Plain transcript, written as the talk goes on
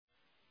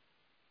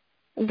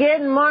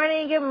Good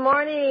morning,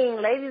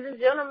 ladies and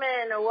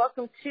gentlemen.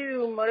 Welcome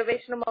to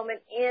Motivational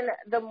Moment in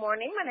the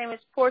Morning. My name is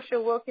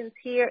Portia Wilkins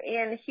here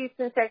in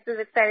Houston, Texas.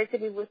 Excited to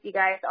be with you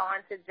guys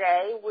on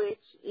today, which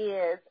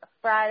is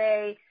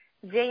Friday,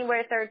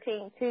 January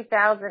 13th,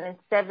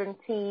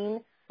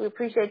 2017. We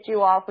appreciate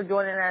you all for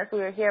joining us.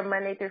 We are here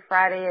Monday through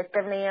Friday at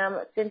 7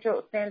 a.m.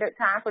 Central Standard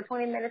Time for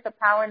 20 minutes of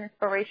power and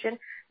inspiration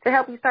to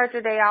help you start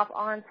your day off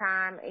on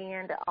time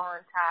and on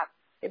top.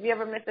 If you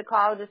ever missed a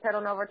call, just head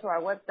on over to our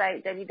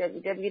website,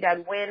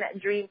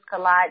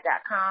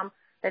 www.whendreamscollide.com.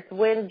 That's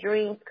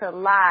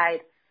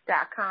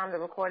whendreamscollide.com. The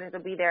recordings will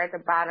be there at the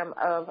bottom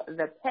of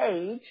the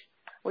page.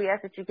 We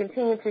ask that you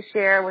continue to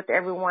share with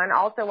everyone.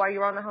 Also, while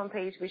you're on the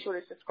homepage, be sure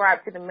to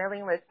subscribe to the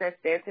mailing list that's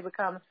there to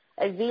become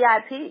a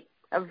VIP,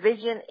 a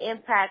Vision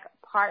Impact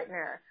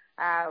Partner.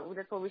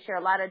 That's where we share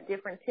a lot of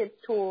different tips,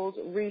 tools,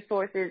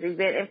 resources,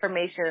 event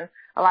information,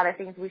 a lot of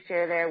things we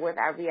share there with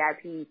our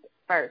VIPs.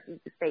 First, you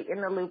can stay in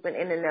the loop and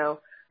in the know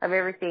of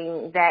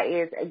everything that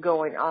is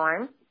going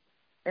on.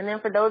 And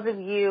then for those of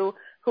you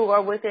who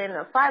are within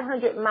a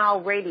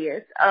 500-mile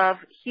radius of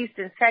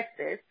Houston,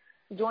 Texas,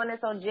 join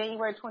us on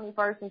January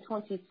 21st and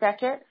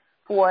 22nd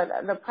for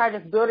the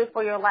project Build It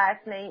For Your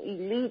Last Name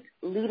Elite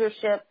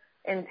Leadership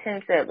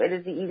Intensive. It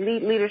is the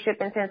Elite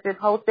Leadership Intensive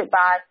hosted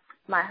by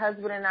my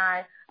husband and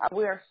I.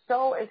 We are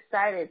so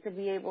excited to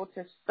be able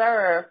to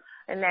serve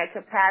in that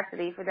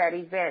capacity for that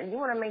event. You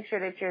want to make sure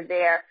that you're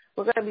there.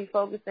 We're going to be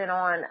focusing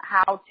on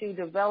how to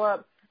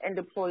develop and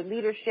deploy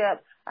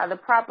leadership, the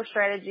proper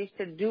strategies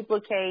to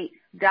duplicate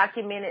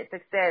documented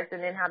success,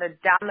 and then how to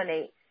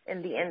dominate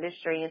in the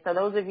industry. And so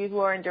those of you who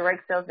are in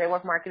direct sales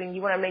network marketing,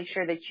 you want to make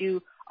sure that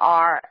you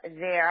are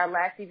there. Our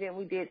last event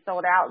we did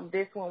sold out.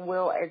 This one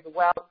will as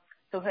well.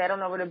 So head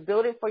on over to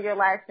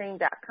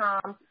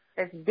builditforyourlastname.com.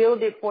 That's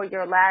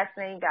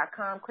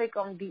builditforyourlastname.com. Click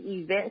on the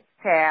events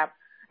tab,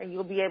 and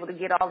you'll be able to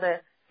get all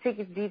the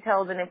tickets,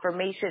 details, and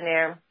information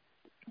there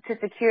to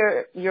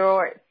secure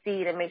your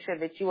seat and make sure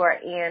that you are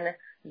in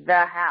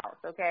the house,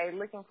 okay?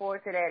 Looking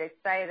forward to that.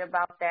 Excited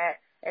about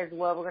that as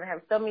well. We're going to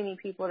have so many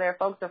people there.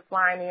 Folks are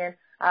flying in,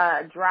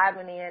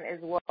 driving in as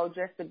well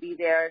just to be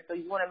there. So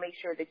you want to make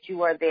sure that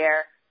you are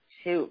there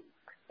too.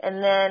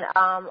 And then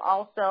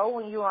also,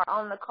 when you are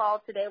on the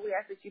call today, we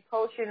ask that you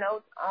post your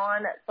notes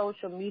on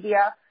social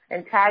media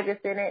and tag us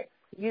in it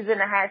using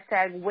the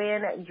hashtag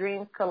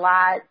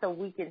WhenDreamsCollide so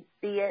we can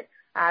see it.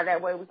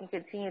 That way we can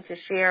continue to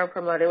share and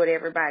promote it with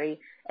everybody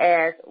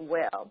as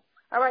well.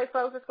 All right,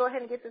 folks, let's go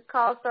ahead and get this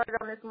call started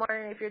on this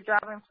morning. If you're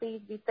driving,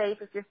 please be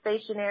safe. If you're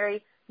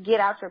stationary,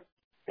 get out your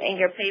pen and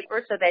your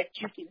paper so that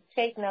you can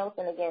take notes.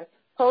 And, again,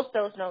 post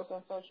those notes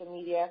on social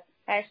media,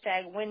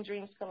 hashtag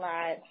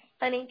WhenDreamsCollide.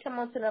 Honey, come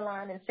on to the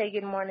line and say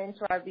good morning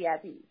to our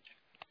VIPs.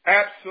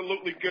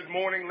 Absolutely. Good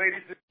morning,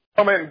 ladies and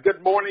gentlemen.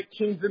 Good morning,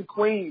 kings and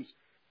queens.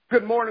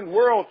 Good morning,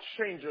 world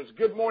changers.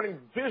 Good morning,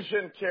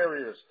 vision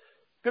carriers.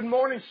 Good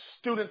morning,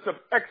 students of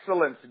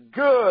excellence.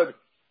 Good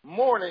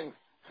morning,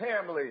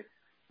 family.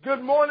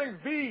 Good morning,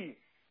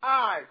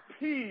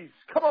 VIPs.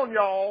 Come on,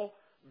 y'all.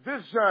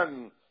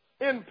 Vision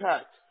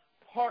Impact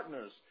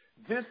Partners.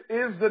 This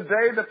is the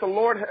day that the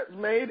Lord has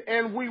made,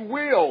 and we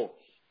will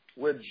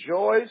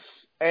rejoice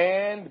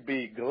and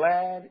be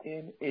glad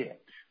in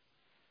it.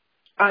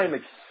 I am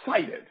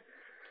excited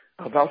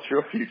about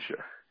your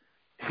future.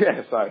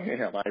 Yes, I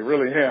am. I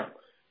really am.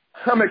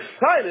 I'm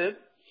excited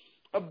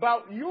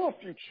about your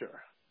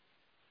future.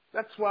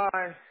 That's why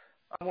I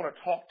want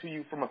to talk to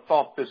you from a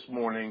thought this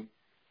morning.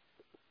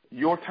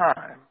 Your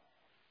time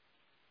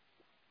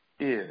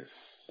is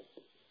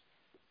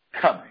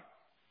coming.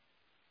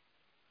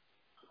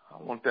 I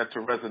want that to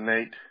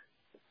resonate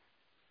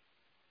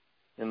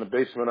in the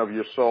basement of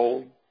your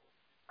soul.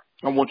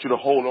 I want you to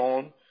hold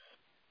on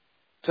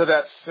to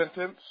that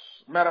sentence.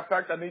 Matter of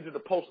fact, I need you to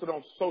post it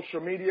on social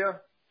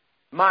media.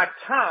 My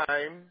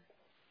time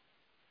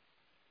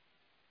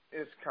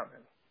is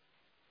coming.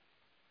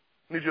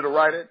 I need you to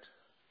write it.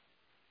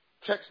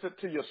 Text it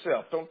to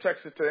yourself. Don't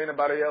text it to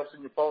anybody else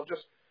in your phone.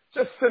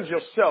 Just send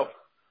yourself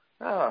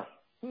a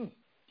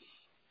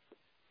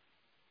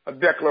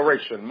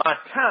declaration. My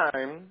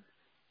time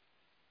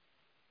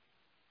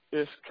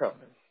is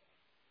coming.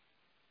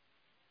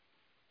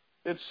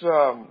 It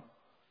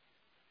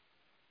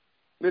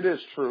is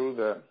true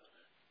that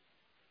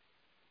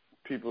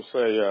people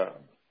say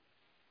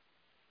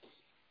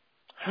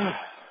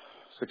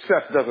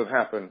success doesn't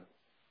happen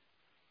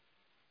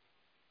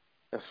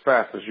as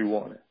fast as you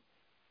want it.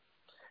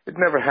 It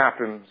never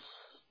happens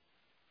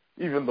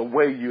even the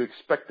way you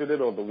expected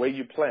it or the way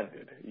you planned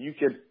it. You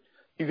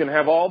can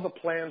have all the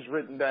plans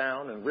written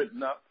down and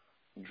written up,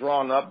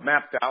 drawn up,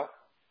 mapped out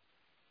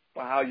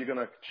for how you're going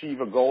to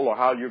achieve a goal or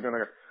how you're going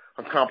to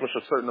accomplish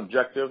a certain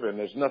objective, and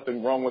there's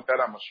nothing wrong with that.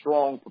 I'm a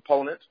strong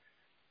proponent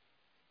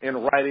in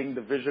writing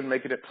the vision,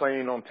 making it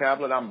plain on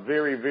tablet. I'm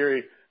very,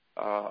 very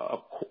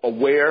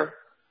aware,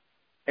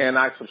 and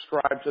I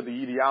subscribe to the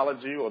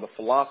ideology or the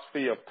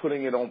philosophy of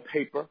putting it on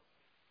paper,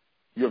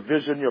 your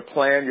vision, your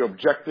plan, your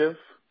objective.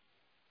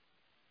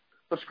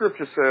 But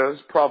Scripture says,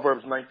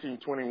 Proverbs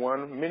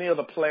 19:21, many are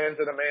the plans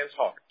in a man's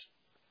heart,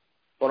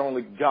 but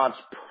only God's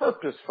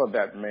purpose for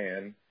that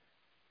man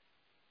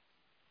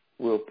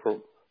will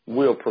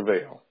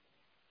prevail.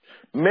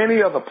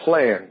 Many are the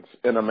plans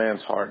in a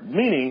man's heart,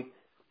 meaning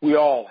we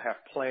all have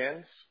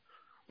plans.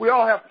 We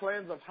all have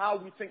plans of how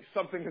we think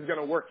something is going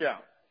to work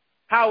out,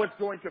 how it's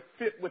going to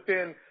fit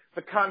within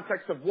the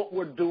context of what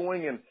we're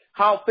doing and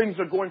how things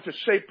are going to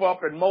shape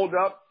up and mold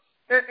up.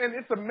 And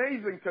it's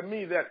amazing to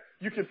me that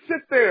you can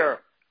sit there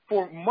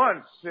for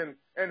months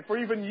and for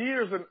even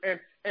years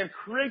and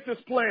create this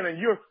plan, and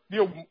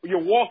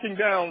you're walking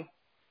down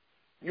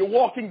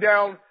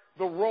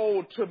the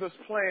road to this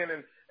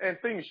plan, and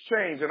things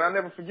change. And I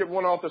never forget,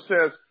 one author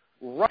says,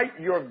 write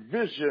your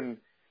vision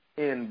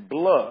in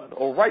blood,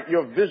 or write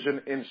your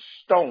vision in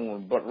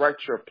stone, but write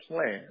your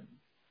plan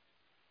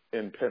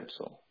in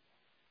pencil.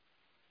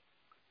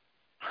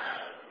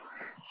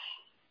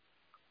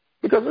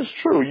 Because it's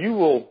true,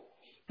 you'll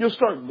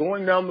start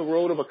going down the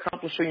road of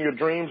accomplishing your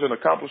dreams and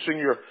accomplishing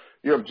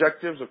your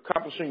objectives,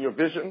 accomplishing your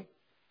vision,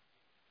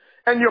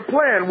 and your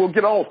plan will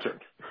get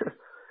altered.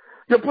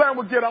 Your plan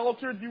will get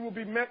altered. You will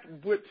be met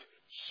with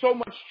so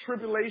much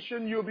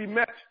tribulation. You'll be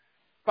met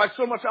by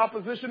so much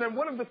opposition. And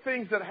one of the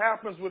things that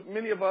happens with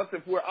many of us,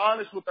 if we're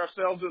honest with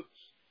ourselves, is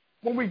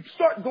when we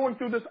start going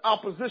through this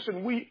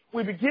opposition, we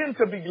begin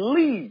to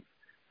believe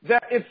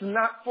that it's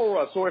not for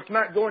us, or it's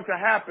not going to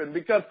happen,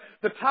 because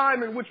the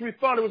time in which we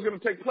thought it was going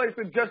to take place,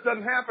 it just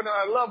doesn't happen. And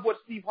I love what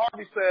Steve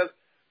Harvey says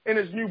in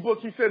his new book.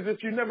 He says,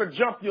 if you never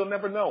jump, you'll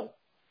never know.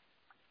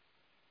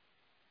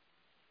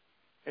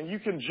 And you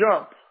can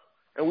jump,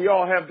 and we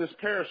all have this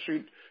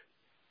parachute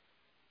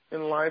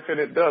in life, and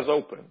it does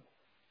open.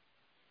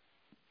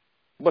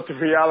 But the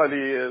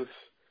reality is,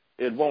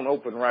 it won't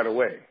open right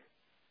away.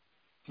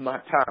 My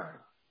time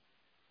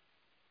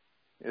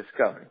is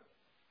coming.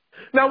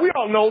 Now, we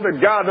all know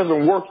that God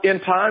doesn't work in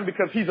time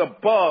because he's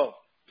above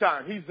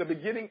time. He's the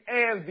beginning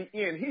and the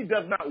end. He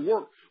does not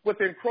work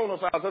within chronos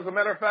hours. As a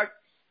matter of fact,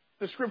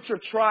 the scripture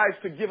tries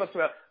to give us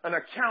an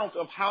account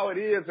of how it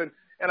is. And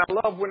I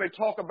love when they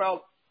talk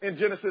about in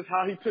Genesis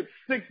how he took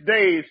 6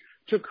 days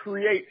to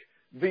create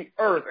the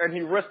earth and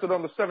he rested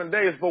on the 7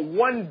 days. But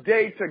 1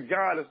 day to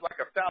God is like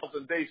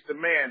 1,000 days to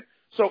man.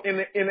 So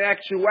in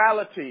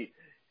actuality,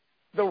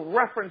 the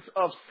reference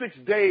of 6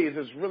 days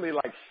is really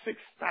like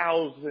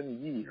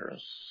 6,000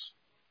 years.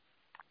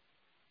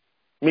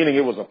 Meaning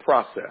it was a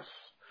process.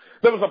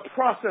 There was a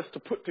process to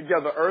put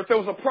together earth. There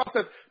was a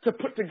process to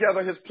put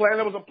together his plan.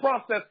 There was a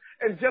process,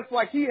 and just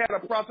like he had a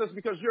process,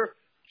 because you're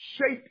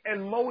shaped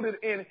and molded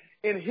in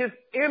his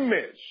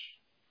image,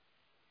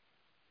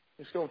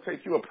 it's going to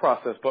take you a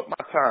process. But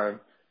my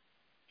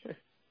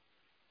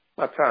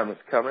time is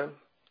coming.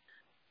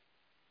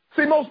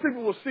 See, most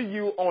people will see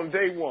you on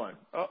day one.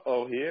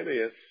 Uh-oh, here it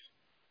is.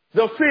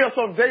 They'll see us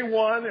on day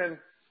one, and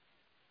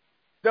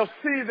they'll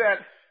see that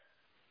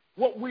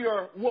what we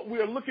are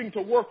looking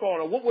to work on,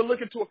 or what we're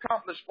looking to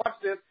accomplish, watch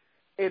this,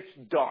 it's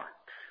dark.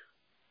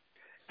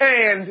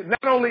 And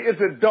not only is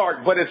it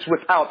dark, but it's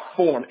without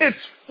form. It's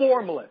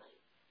formless.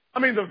 I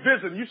mean, the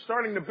vision, you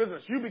starting the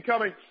business, you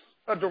becoming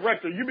a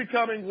director, you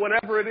becoming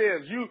whatever it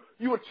is,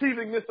 you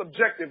achieving this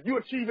objective, you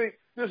achieving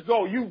this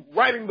goal, you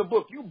writing the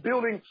book, you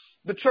building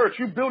the church,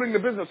 you building the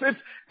business.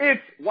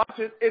 Watch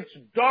it, it's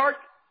dark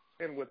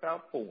and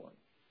without form.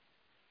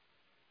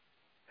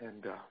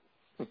 And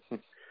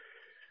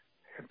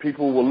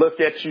people will look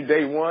at you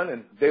day one,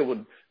 and they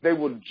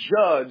would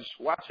judge,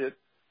 watch it,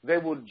 they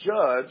will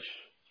judge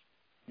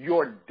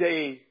your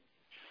day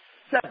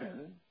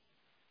 7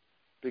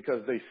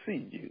 because they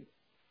see you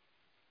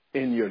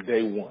in your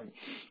day one.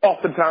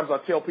 Oftentimes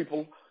I tell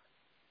people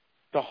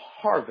the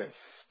harvest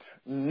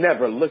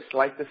never looks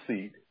like the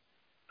seed.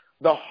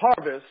 The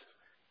harvest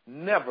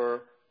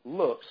never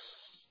looks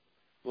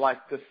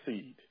like the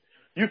seed.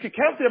 You can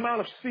count the amount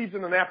of seeds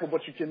in an apple,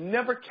 but you can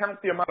never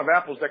count the amount of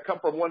apples that come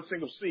from one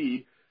single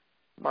seed.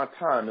 My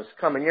time is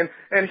coming in.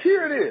 And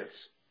here it is.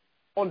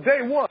 On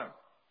day one,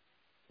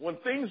 when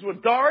things were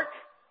dark,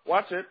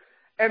 watch it,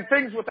 and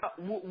things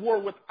were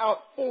without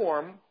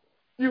form,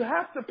 you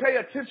have to pay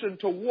attention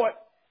to what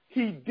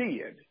he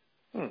did.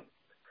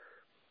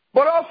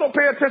 But also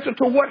pay attention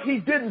to what he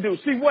didn't do.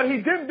 See, what he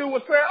didn't do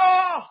was say,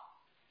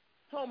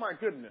 oh my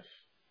goodness,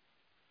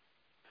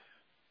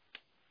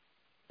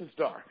 it's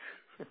dark.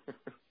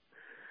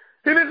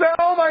 He didn't say,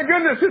 oh my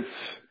goodness,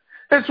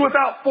 it's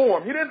without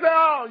form. He didn't say,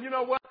 oh, you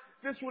know what,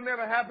 this will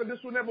never happen. This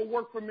will never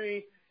work for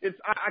me.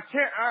 I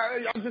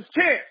just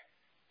can't.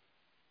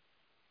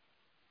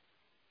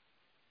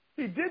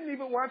 He didn't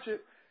even, watch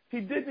it,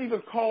 he didn't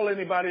even call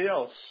anybody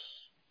else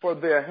for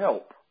their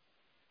help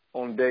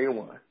on day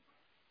one.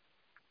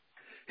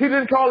 He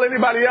didn't call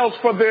anybody else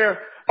for their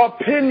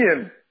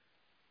opinion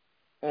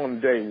on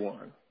day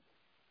one.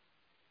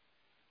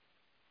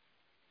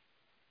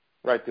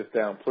 Write this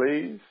down,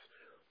 please.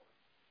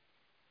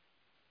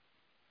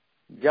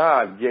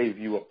 God gave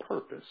you a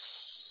purpose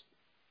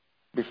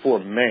before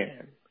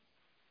man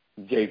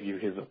gave you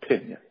his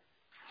opinion.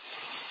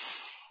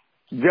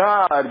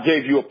 God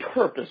gave you a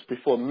purpose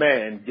before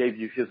man gave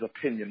you his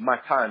opinion. My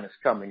time is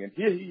coming, and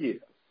here he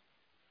is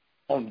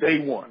on day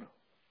one.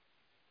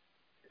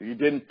 He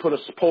didn't put a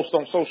post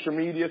on social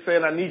media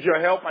saying, I need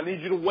your help. I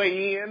need you to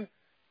weigh in.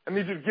 I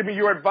need you to give me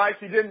your advice.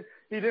 He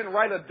didn't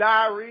write a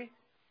diary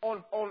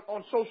on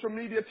social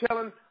media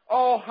telling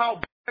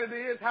how bad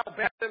it is, how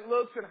bad it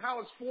looks, and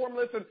how it's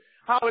formless and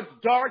how it's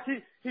dark.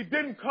 He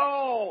didn't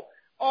call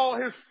all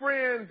his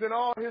friends and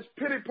all his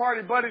pity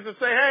party buddies and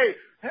say, hey,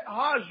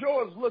 how's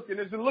yours looking?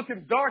 Is it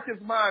looking dark as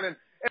mine?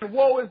 And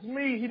woe is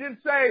me. He didn't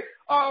say,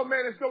 oh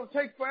man, it's going to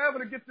take forever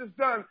to get this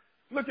done.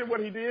 Look at what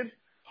he did.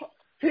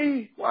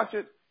 Watch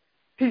it.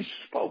 He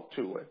spoke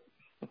to it.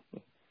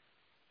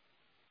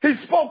 He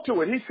spoke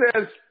to it. He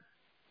says,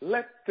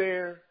 let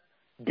there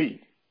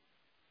be.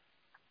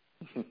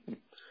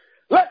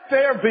 Let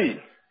there be.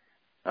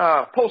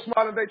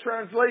 Postmodern day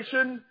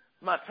translation,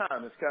 my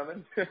time is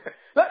coming.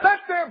 let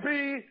there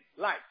be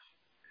light.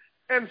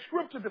 And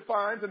scripture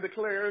defines and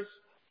declares,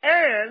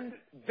 and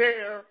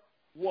there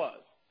was.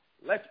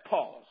 Let's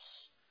pause.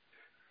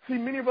 See,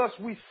 many of us,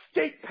 we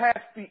skate past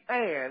the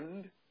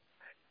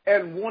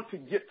and want to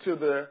get to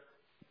the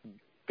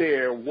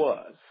there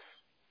was.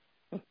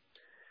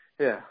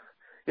 Yeah.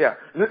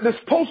 This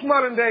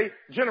postmodern day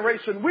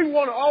generation, we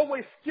want to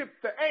always skip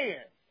the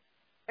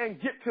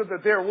and get to the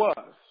there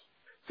was.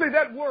 See,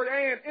 that word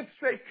and, it's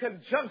a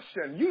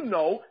conjunction. You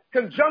know,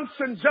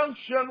 conjunction,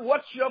 junction,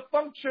 what's your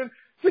function?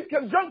 See,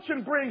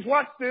 conjunction brings,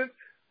 watch this,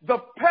 the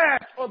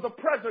past or the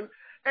present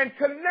and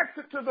connects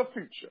it to the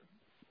future.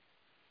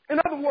 In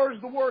other words,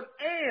 the word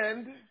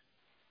and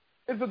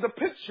is a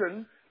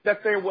depiction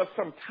that there was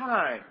some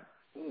time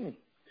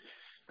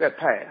that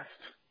passed.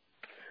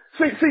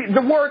 See,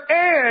 the word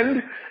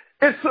and,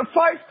 it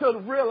suffices to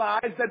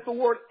realize that the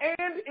word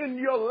and in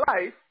your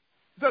life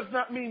does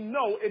not mean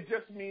no, it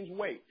just means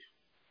wait.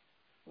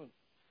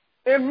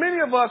 And many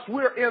of us,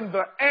 we're in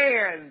the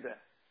and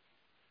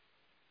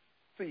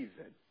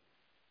season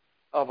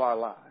of our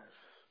lives.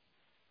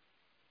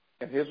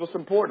 And here's what's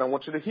important. I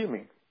want you to hear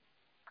me.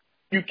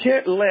 You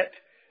can't let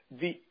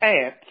the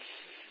ants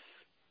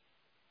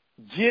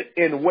get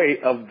in way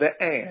of the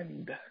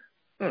and.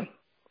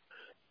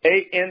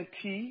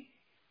 A-N-T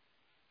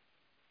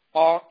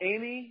or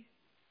any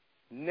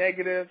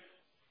negative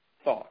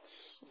thoughts.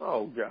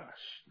 Oh, gosh.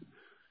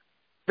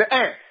 The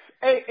ants,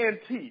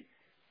 A-N-T,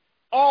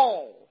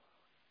 all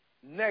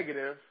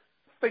negative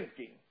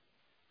thinking.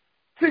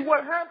 See,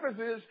 what happens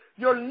is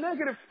your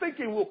negative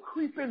thinking will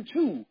creep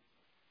into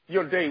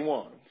your day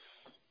ones.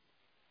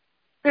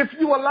 If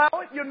you allow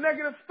it, your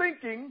negative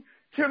thinking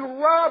can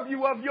rob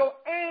you of your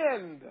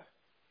and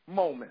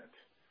moment.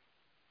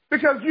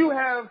 Because you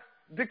have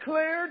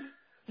declared,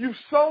 you've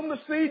sown the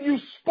seed,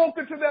 you've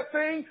spoken to that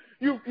thing,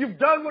 you've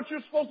done what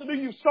you're supposed to do,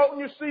 you've sown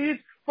your seed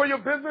for your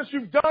business,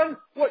 you've done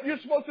what you're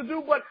supposed to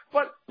do,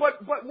 but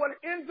what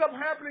ends up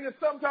happening is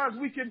sometimes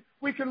we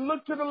can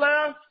look to the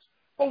left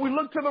or we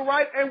look to the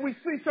right and we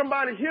see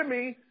somebody, hear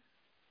me,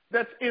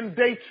 that's in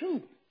day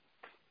 2.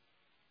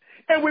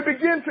 And we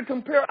begin to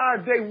compare our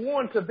day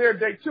 1 to their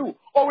day 2.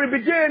 Or we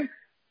begin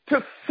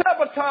to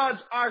sabotage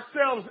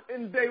ourselves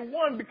in day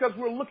 1 because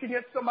we're looking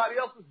at somebody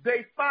else's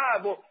day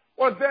 5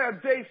 or their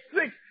day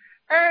 6.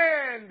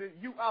 And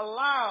you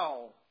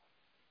allow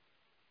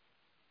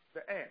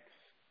the ants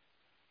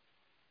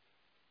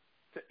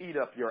to eat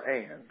up your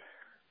and.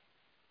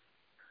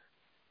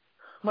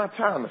 My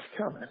time is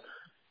coming.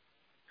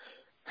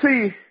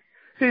 See,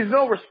 he's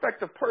no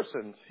respect of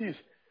persons. He's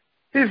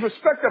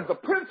respect of the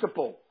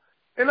principle.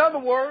 In other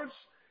words,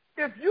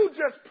 if you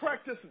just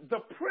practice the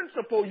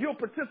principle, you'll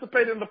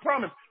participate in the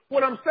promise.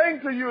 What I'm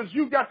saying to you is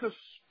you got to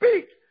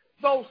speak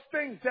those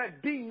things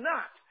that be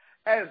not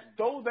as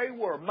though they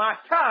were. My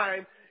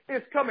time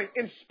is coming.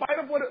 In spite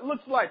of what it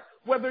looks like,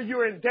 whether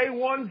you're in day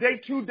 1,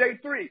 day 2, day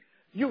 3,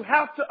 you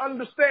have to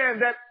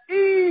understand that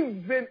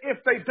even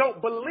if they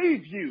don't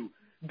believe you,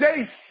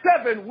 day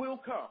 7 will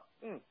come.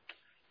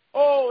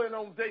 Oh, and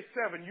on day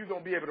 7, you're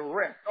going to be able to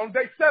rest. On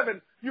day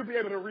 7, you'll be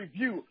able to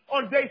review.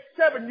 On day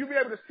 7, you'll be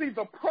able to see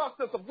the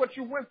process of what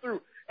you went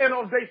through. And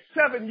on day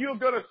 7, you're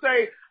going to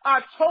say, I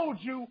told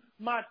you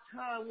my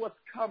time was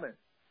coming.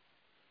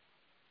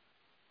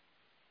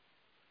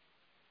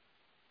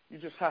 You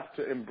just have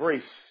to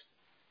embrace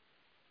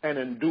and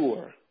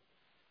endure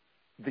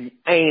the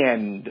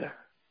and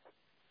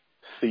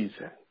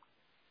season.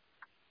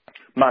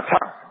 My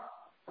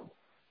time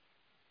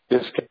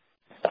is coming.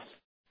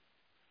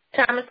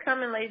 Time is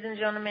coming, ladies and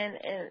gentlemen,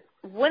 and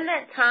when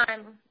that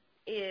time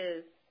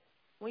is,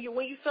 when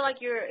you feel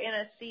like you're in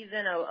a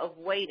season of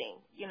waiting,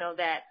 you know,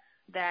 that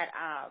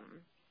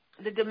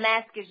the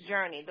Damascus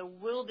journey, the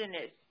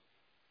wilderness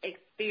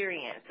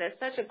experience, that's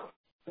such a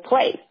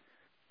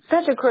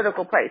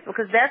critical place,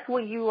 because that's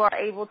when you are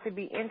able to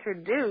be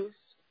introduced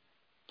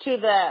to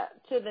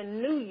the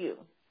new you.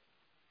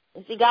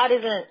 And see, God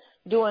isn't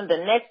doing the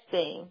next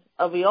thing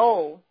of the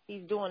old;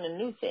 He's doing a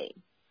new thing.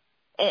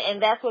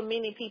 And that's what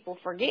many people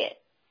forget.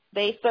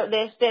 They're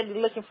steadily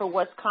looking for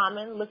what's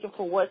common, looking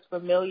for what's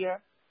familiar,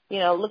 you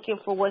know, looking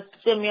for what's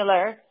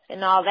similar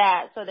and all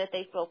that, so that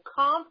they feel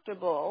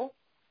comfortable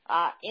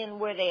in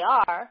where they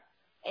are.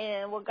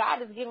 And what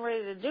God is getting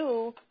ready to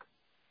do,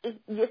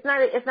 it's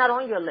not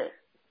on your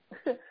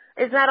list.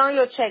 It's not on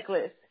your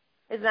checklist.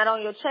 It's not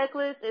on your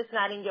checklist. It's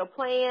not in your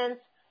plans.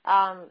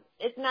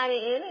 It's not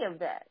in any of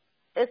that.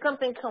 It's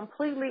something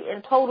completely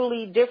and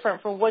totally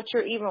different from what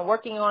you're even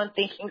working on,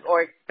 thinking,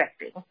 or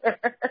expecting.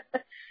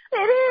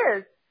 It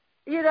is.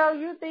 You know,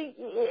 you think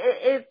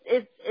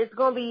it's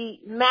going to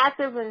be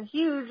massive and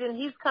huge, and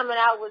he's coming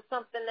out with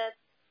something that's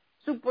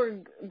super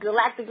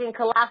galactic and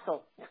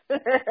colossal.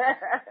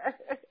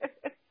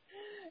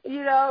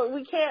 You know,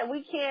 we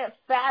can't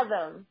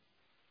fathom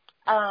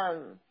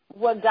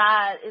what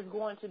God is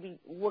going to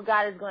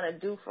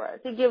do for us.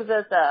 He gives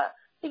us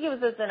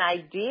an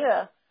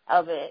idea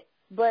of it,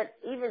 but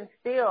even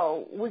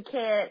still, we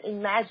can't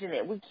imagine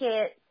it. We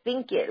can't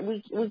think it.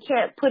 We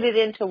can't put it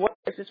into words.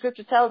 The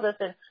scripture tells us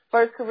in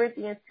 1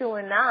 Corinthians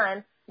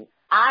 2:9,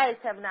 eyes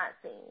have not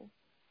seen,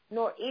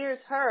 nor ears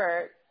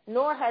heard,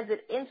 nor has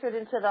it entered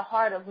into the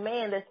heart of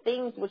man the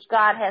things which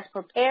God has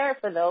prepared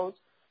for those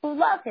who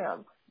love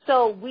him.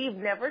 So we've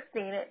never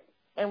seen it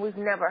and we've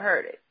never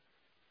heard it.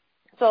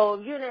 So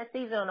if you're in that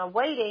season of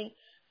waiting,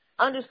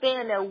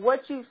 understand that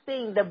what you've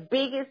seen, the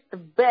biggest, the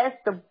best,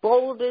 the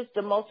boldest,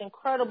 the most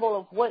incredible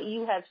of what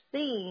you have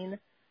seen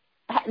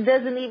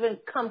doesn't even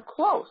come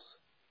close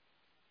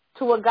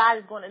to what God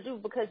is going to do,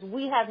 because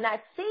we have not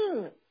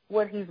seen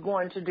what he's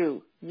going to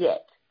do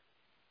yet.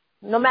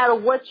 No matter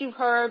what you've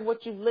heard,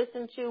 what you've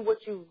listened to, what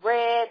you've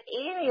read,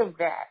 any of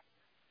that,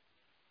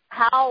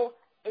 how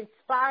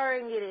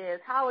inspiring it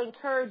is, how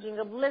encouraging,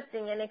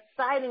 uplifting, and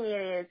exciting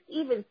it is,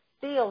 even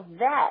still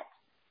that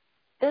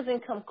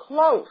doesn't come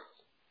close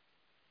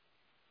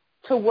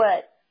to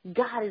what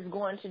God is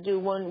going to do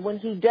when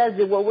he does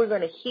it, what we're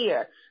going to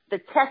hear, the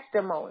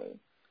testimony,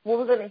 what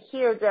we're going to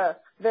hear,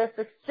 the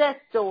success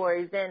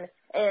stories and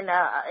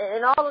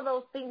all of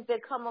those things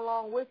that come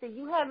along with it.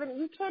 You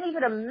can't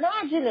even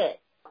imagine it.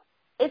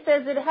 It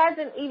says it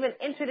hasn't even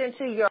entered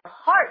into your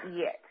heart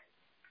yet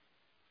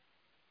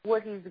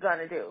what he's going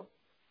to do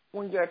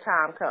when your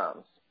time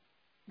comes.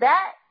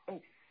 That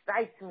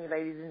excites me,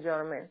 ladies and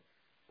gentlemen.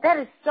 That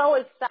is so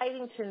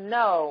exciting to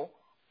know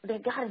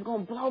that God is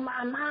going to blow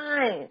my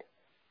mind,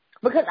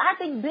 because I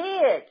think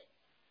big,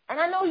 and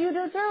I know you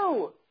do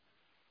too.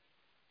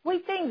 We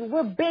think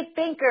we're big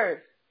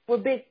thinkers. We're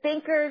big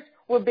thinkers.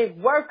 We're big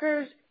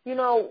workers. You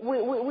know,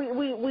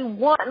 we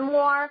want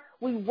more.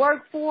 We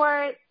work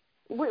for it.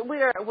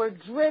 We're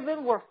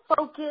driven. We're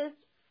focused.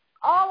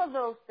 All of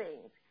those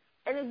things.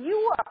 And if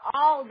you are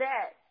all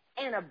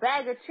that in a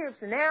bag of chips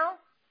now,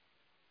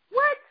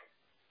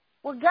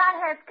 what God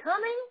has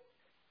coming,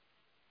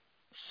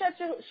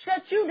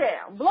 shut you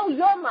down, blow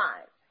your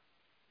mind.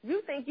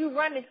 You think you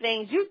running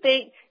things. You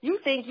think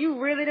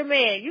you really the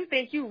man. You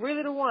think you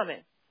really the woman.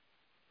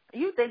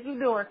 You think you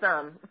doing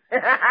something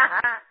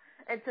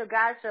until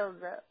God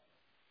shows up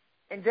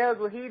and does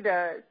what he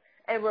does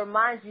and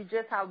reminds you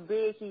just how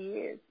big he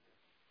is.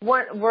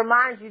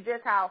 Reminds you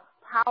just how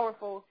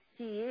powerful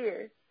he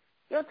is.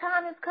 Your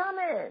time is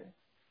coming.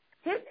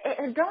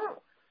 And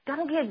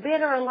don't get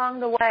bitter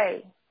along the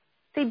way.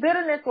 See,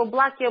 bitterness will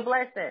block your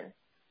blessing.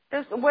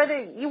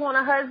 Whether you want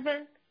a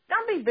husband,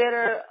 don't be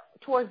bitter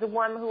towards the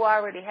woman who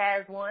already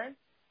has one.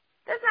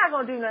 That's not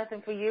going to do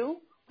nothing for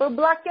you, but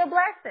block your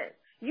blessing.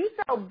 You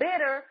so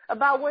bitter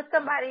about what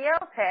somebody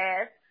else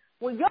has,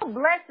 when your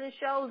blessing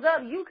shows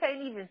up, you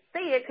can't even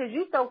see it because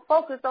you so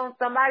focused on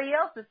somebody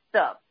else's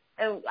stuff.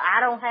 And I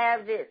don't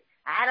have this,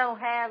 I don't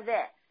have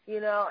that,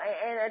 you know,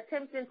 and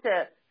attempting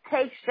to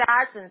take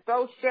shots and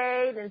throw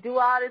shade and do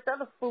all this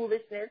other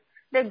foolishness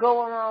that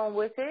go along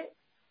with it.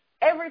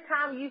 Every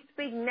time you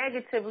speak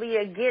negatively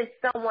against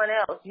someone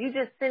else, you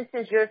just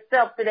sentence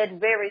yourself to that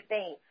very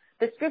thing.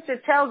 The scripture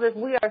tells us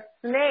we are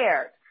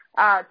snared,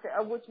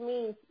 which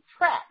means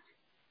trapped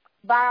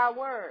by our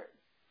words.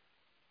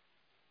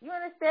 You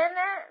understand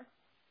that?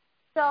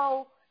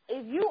 So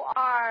if you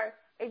are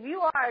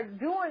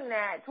doing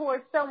that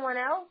towards someone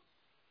else,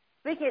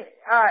 speaking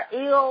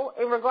ill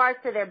in regards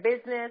to their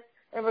business,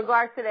 in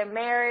regards to their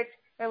marriage,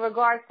 in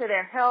regards to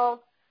their health,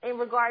 in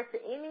regards to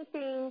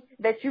anything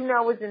that you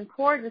know is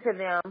important to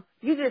them,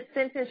 you just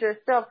sentence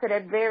yourself to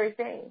that very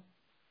thing.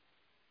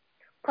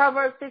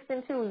 Proverbs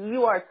 6:2,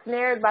 you are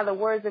snared by the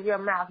words of your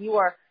mouth. You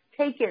are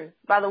taken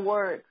by the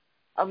words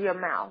of your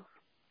mouth.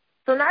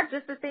 So not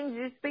just the things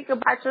you speak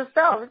about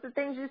yourself, it's the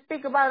things you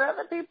speak about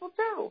other people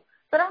too.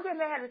 So don't get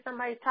mad if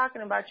somebody's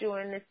talking about you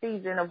in this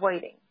season of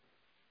waiting.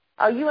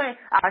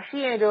 She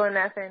ain't doing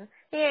nothing.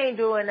 He ain't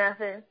doing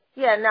nothing.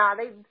 Yeah, no,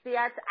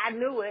 I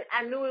knew it.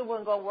 I knew it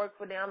wasn't going to work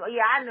for them.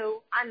 Yeah, I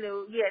knew.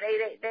 Yeah,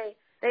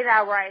 they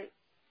not right.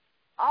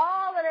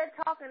 All of that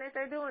talking that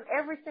they're doing,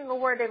 every single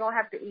word they're going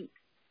to have to eat.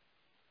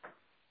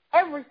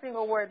 Every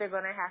single word they're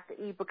going to have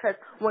to eat, because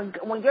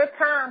when your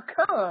time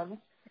comes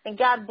and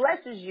God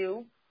blesses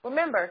you,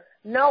 remember,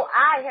 no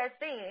eye has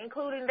seen,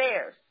 including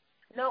theirs.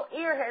 No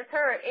ear has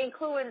heard,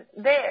 including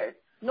theirs.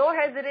 Nor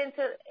has it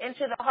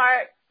into the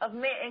heart of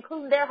men,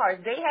 including their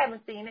hearts. They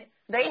haven't seen it.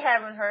 They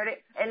haven't heard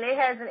it. And it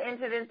hasn't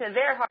entered into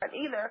their heart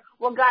either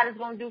what God is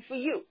going to do for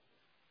you.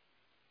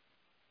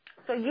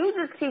 So you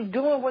just keep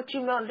doing what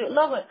you know to do.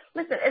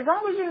 Listen, as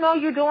long as you know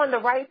you're doing the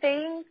right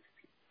things,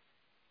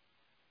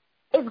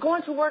 it's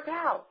going to work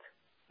out.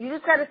 You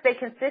just got to stay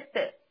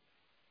consistent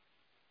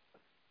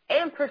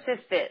and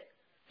persistent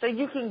so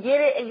you can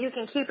get it and you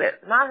can keep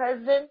it. My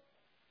husband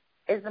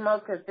is the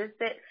most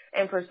consistent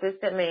and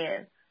persistent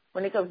man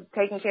when it comes to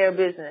taking care of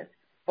business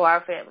for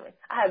our family.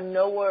 I have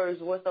no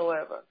worries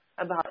whatsoever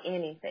about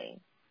anything.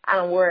 I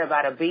don't worry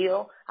about a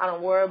bill. I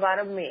don't worry about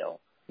a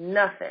meal.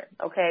 Nothing.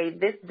 Okay.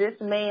 This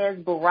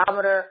man's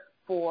barometer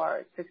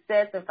for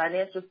success and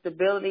financial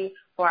stability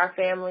for our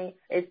family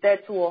is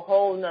set to a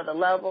whole nother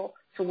level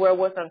to where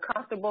what's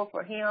uncomfortable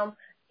for him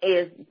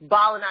is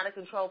balling out of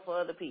control for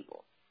other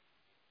people.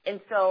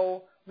 And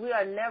so we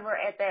are never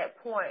at that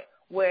point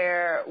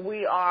where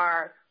we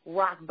are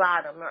rock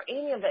bottom or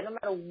any of that, no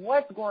matter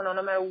what's going on,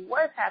 no matter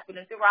what's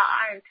happening throughout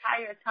our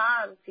entire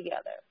time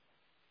together.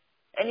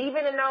 And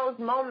even in those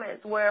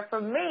moments where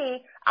for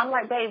me, I'm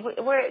like, babe,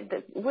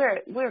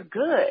 we're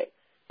good.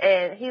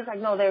 And he's like,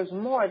 no, there's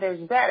more,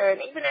 there's better.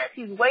 And even as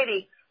he's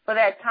waiting for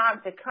that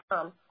time to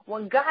come,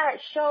 when God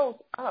shows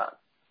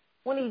up,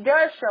 when he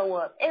does show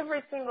up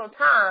every single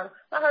time,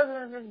 my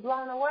husband is just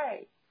blown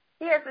away.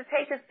 He has to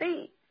take a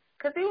seat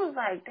because he was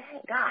like,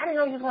 dang, God, I didn't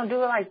know you was going to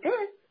do it like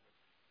this.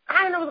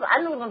 I knew it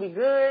was going to be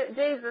good,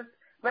 Jesus,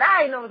 but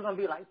I didn't know it was going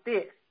to be like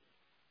this.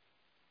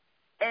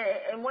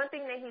 And one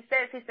thing that he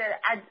said,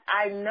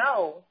 I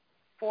know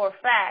for a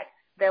fact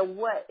that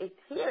what is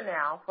here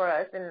now for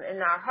us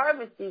in our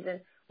harvest season,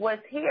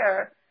 what's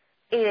here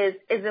is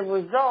a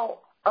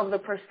result of the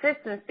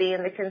persistency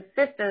and the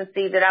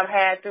consistency that I've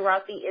had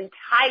throughout the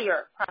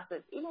entire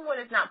process, even when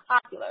it's not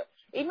popular,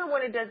 even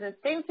when it doesn't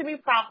seem to be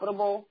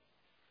profitable,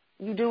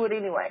 you do it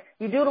anyway.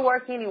 You do the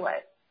work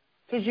anyway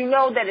because you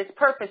know that it's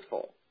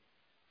purposeful.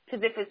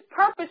 Because if it's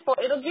purposeful,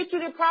 it'll get you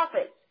the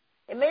profits.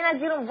 It may not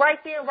get them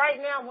right there,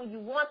 right now when you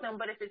want them,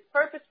 but if it's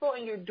purposeful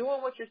and you're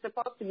doing what you're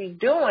supposed to be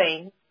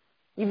doing,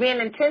 you're being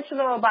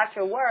intentional about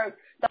your work,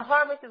 the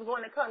harvest is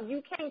going to come.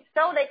 You can't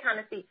sow that kind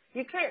of seed.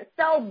 You can't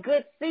sow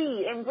good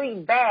seed and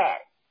reap bad.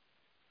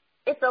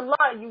 It's a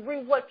law. You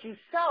reap what you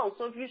sow.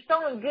 So if you're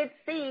sowing good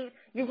seed,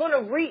 you're going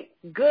to reap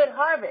good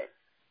harvest.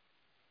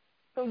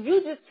 So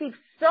you just keep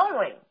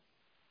sowing.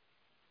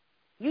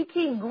 You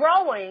keep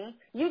growing.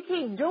 You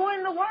keep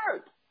doing the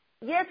work.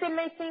 Yes, it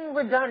may seem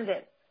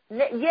redundant.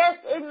 Yes,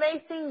 it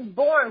may seem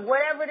boring.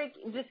 Whatever,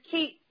 just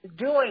keep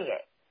doing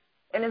it.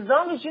 And as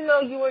long as you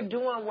know you are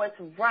doing what's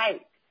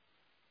right,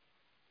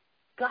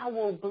 God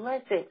will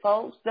bless it,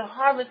 folks. The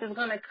harvest is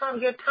going to come.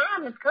 Your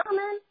time is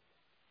coming.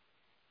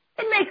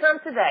 It may come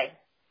today.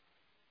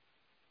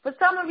 For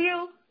some of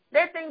you,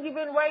 that thing you've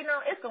been waiting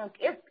on,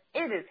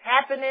 it is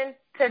happening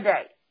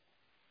today.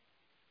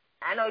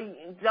 I know,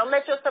 don't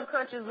let your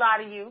subconscious lie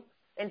to you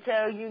and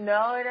tell you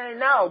no, it ain't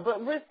no,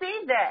 but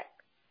receive that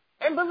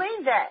and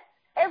believe that.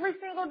 Every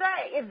single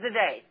day is the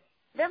day.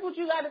 That's what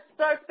you got to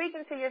start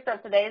speaking to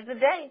yourself. Today is the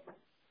day.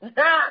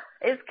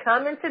 It's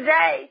coming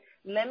today.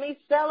 Let me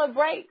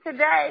celebrate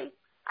today.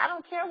 I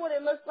don't care what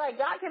it looks like.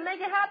 God can make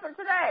it happen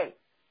today.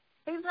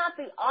 He's not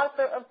the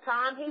author of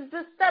time. He's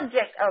the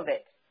subject of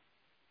it.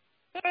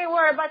 He ain't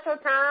worried about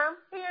your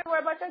time. He ain't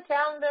worried about your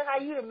calendar,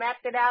 how you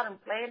mapped it out and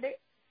planned it.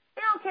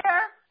 He don't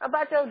care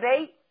about your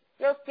date,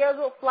 your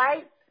scheduled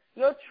flights,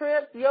 your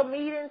trips, your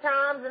meeting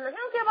times, and he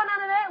don't care about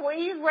none of that. When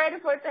he's ready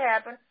for it to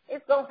happen,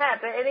 it's going to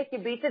happen, and it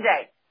can be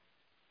today.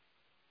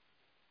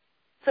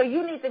 So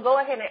you need to go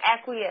ahead and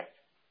acquiesce.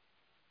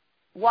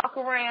 Walk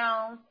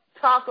around,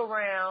 talk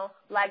around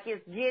like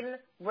it's getting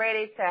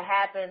ready to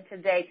happen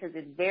today because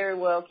it very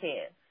well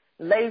can.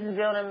 Ladies and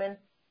gentlemen,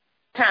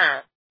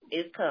 time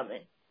is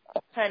coming.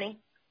 Honey?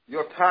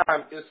 Your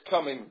time is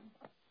coming.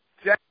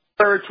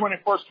 January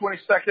 21st,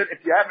 22nd.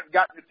 If you haven't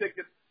gotten your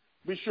tickets,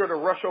 be sure to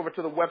rush over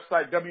to the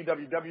website,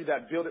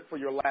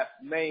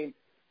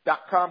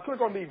 www.builditforyourlastname.com.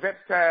 Click on the events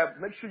tab.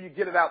 Make sure you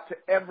get it out to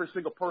every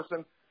single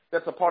person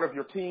that's a part of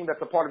your team,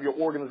 that's a part of your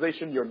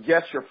organization, your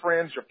guests, your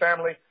friends, your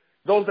family,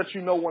 those that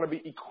you know want to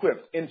be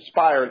equipped,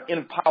 inspired,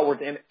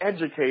 empowered, and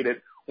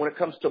educated when it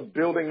comes to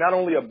building not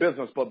only a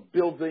business, but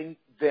building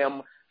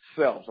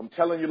themselves. I'm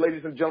telling you,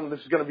 ladies and gentlemen,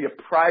 this is going to be a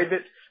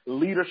private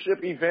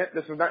leadership event.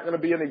 This is not going to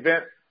be an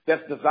event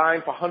that's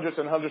designed for hundreds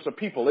and hundreds of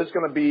people. It's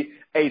going to be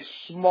a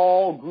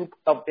small group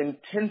of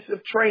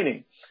intensive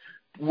training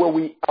where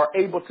we are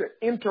able to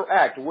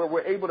interact, where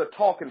we're able to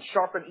talk and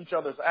sharpen each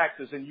other's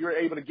axes, and you're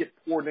able to get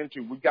poured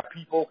into. We've got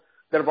people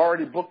that have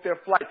already booked their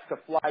flights to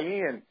fly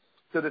in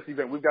to this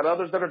event. We've got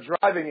others that are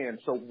driving in.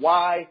 So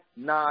why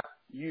not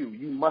you?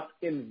 You must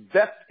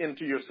invest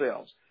into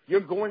yourselves.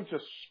 You're going to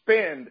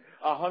spend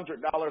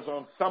 $100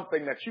 on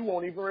something that you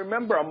won't even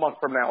remember a month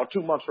from now or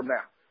 2 months from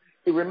now.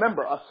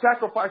 Remember, a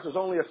sacrifice is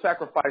only a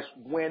sacrifice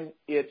when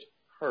it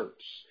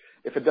hurts.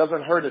 If it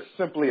doesn't hurt, it's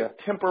simply a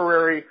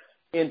temporary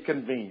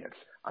inconvenience.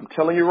 I'm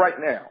telling you right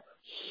now,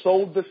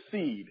 sow the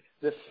seed.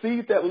 The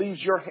seed that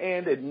leaves your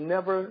hand, it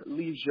never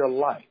leaves your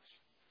life.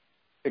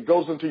 It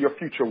goes into your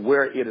future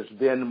where it is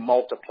then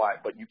multiplied.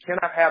 But you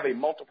cannot have a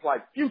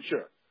multiplied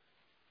future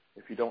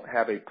if you don't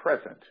have a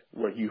present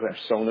where you have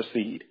sown a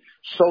seed.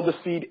 Sow the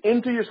seed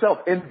into yourself.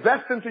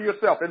 Invest into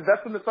yourself.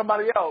 Invest into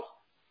somebody else.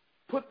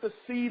 Put the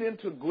seed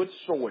into good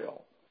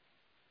soil.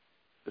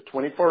 The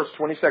 21st,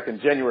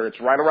 22nd, January. It's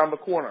right around the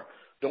corner.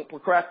 Don't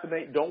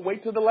procrastinate. Don't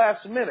wait till the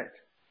last minute,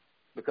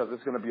 because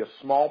it's going to be a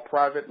small,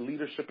 private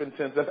leadership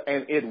intensive,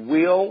 and it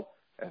will,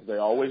 as they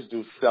always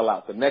do, sell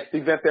out. The next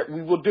event that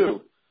we will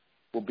do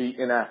will be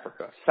in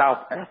Africa,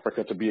 South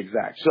Africa to be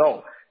exact.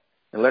 So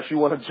unless you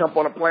want to jump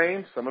on a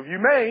plane, some of you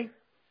may,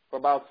 for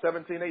about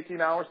 17,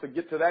 18 hours to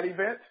get to that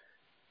event,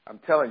 I'm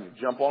telling you,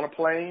 jump on a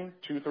plane,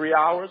 2-3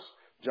 hours,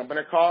 jump in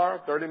a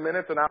car, 30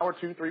 minutes, an hour,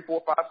 2, 3,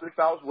 4, 5, 6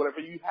 hours, whatever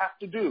you have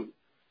to do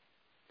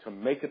to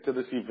make it to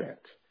this event.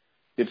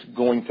 It's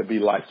going to be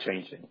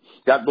life-changing.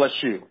 God bless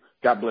you.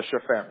 God bless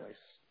your families.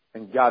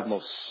 And God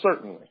most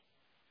certainly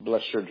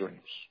bless your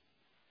dreams.